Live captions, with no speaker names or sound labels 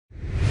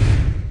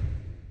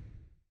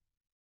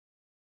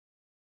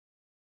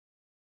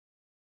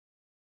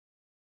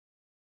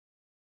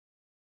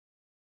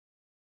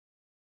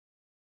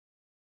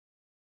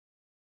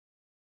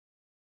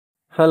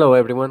Hello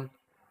everyone.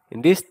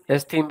 In this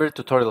S-Timber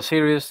tutorial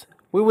series,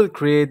 we will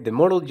create the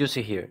model you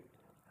see here,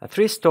 a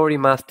three-story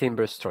mass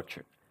timber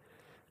structure.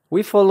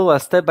 We follow a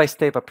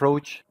step-by-step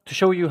approach to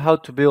show you how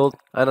to build,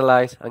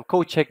 analyze, and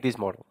code-check this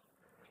model.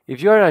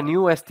 If you are a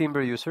new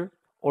S-Timber user,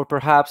 or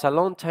perhaps a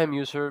long-time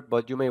user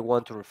but you may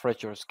want to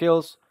refresh your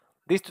skills,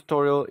 this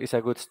tutorial is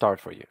a good start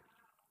for you.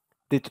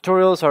 The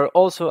tutorials are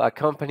also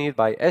accompanied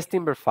by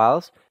S-Timber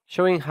files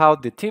showing how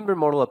the timber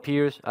model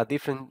appears at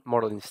different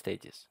modeling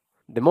stages.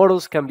 The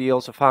models can be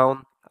also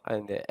found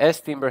in the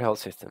S-Timber Health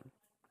System.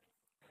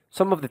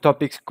 Some of the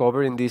topics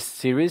covered in this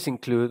series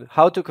include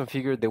how to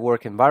configure the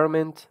work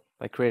environment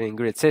by creating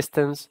grid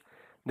systems,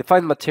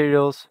 define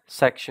materials,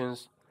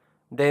 sections.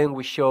 Then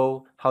we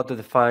show how to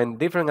define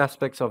different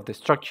aspects of the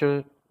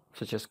structure,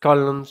 such as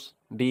columns,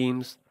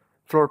 beams,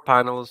 floor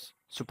panels,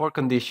 support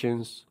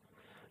conditions,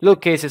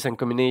 load cases and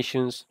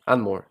combinations,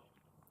 and more,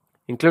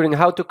 including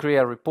how to create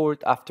a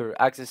report after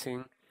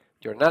accessing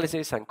your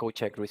analysis and code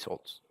check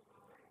results.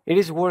 It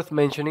is worth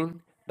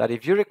mentioning that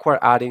if you require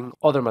adding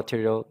other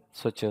material,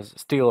 such as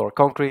steel or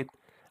concrete,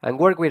 and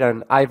work with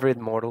an hybrid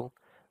model,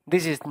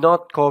 this is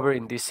not covered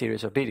in this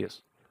series of videos,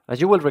 as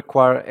you will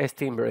require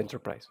S-Timber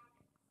Enterprise.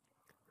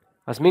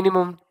 As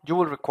minimum, you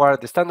will require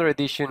the standard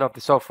edition of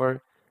the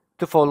software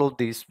to follow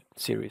this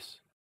series.